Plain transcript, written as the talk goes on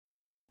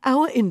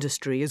Our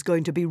industry is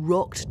going to be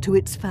rocked to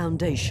its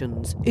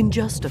foundations in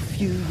just a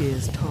few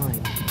years'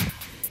 time.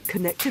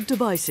 Connected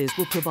devices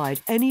will provide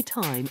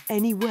anytime,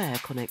 anywhere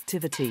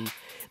connectivity.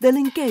 They'll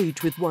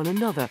engage with one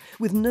another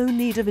with no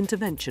need of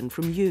intervention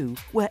from you,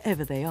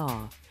 wherever they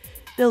are.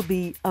 There'll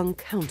be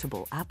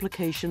uncountable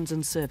applications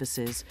and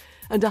services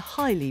and a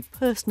highly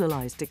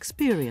personalised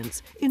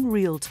experience in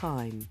real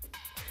time.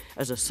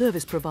 As a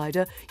service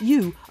provider,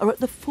 you are at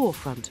the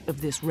forefront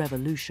of this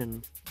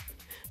revolution.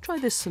 Try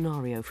this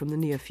scenario from the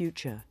near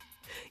future.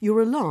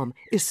 Your alarm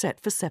is set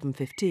for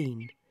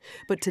 7:15,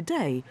 but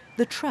today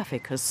the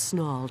traffic has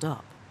snarled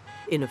up.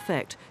 In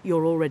effect,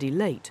 you're already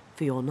late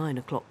for your 9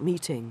 o'clock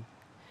meeting.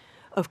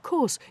 Of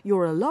course,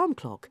 your alarm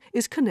clock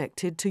is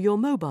connected to your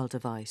mobile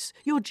device,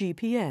 your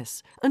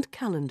GPS and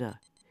calendar.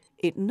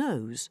 It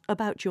knows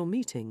about your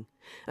meeting,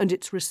 and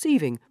it's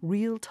receiving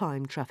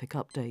real-time traffic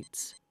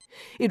updates.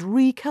 It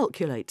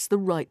recalculates the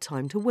right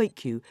time to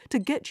wake you to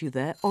get you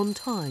there on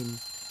time.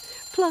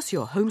 Plus,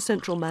 your Home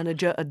Central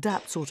manager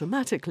adapts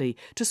automatically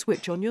to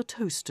switch on your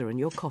toaster and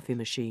your coffee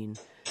machine.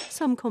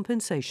 Some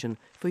compensation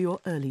for your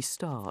early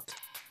start.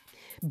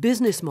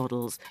 Business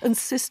models and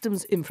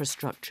systems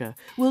infrastructure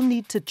will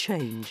need to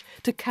change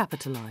to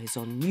capitalise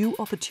on new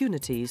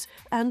opportunities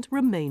and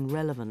remain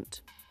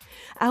relevant.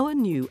 Our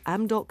new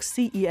Amdocs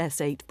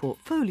CES8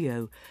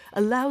 portfolio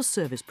allows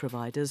service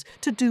providers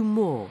to do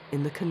more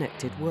in the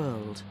connected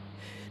world,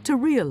 to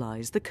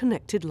realise the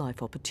connected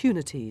life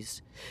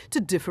opportunities, to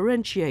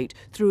differentiate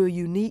through a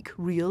unique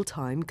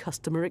real-time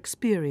customer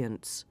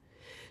experience,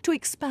 to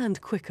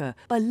expand quicker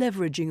by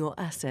leveraging your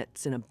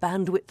assets in a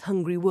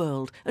bandwidth-hungry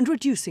world and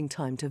reducing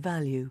time to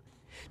value,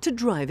 to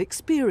drive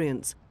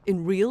experience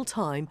in real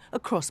time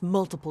across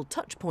multiple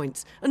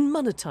touchpoints and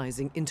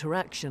monetising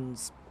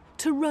interactions,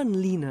 to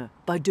run leaner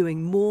by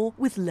doing more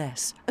with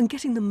less and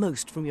getting the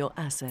most from your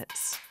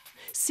assets.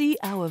 See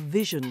our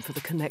vision for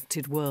the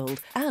connected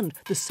world and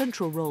the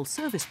central role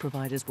service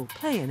providers will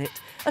play in it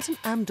at an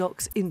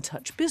Amdocs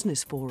InTouch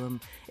business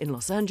forum in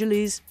Los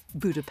Angeles,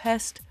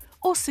 Budapest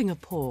or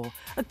Singapore,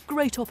 a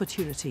great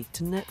opportunity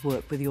to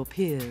network with your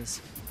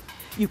peers.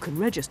 You can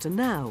register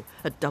now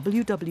at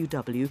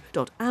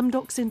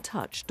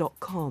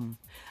www.amdocsinTouch.com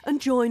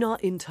and join our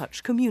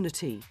InTouch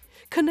community.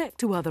 Connect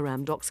to other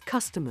Amdocs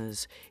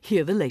customers,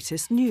 hear the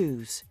latest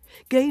news,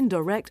 gain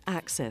direct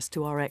access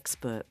to our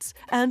experts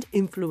and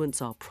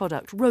influence our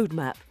product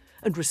roadmap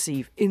and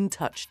receive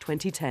InTouch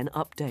 2010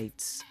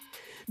 updates.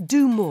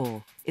 Do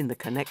more in the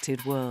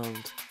connected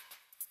world.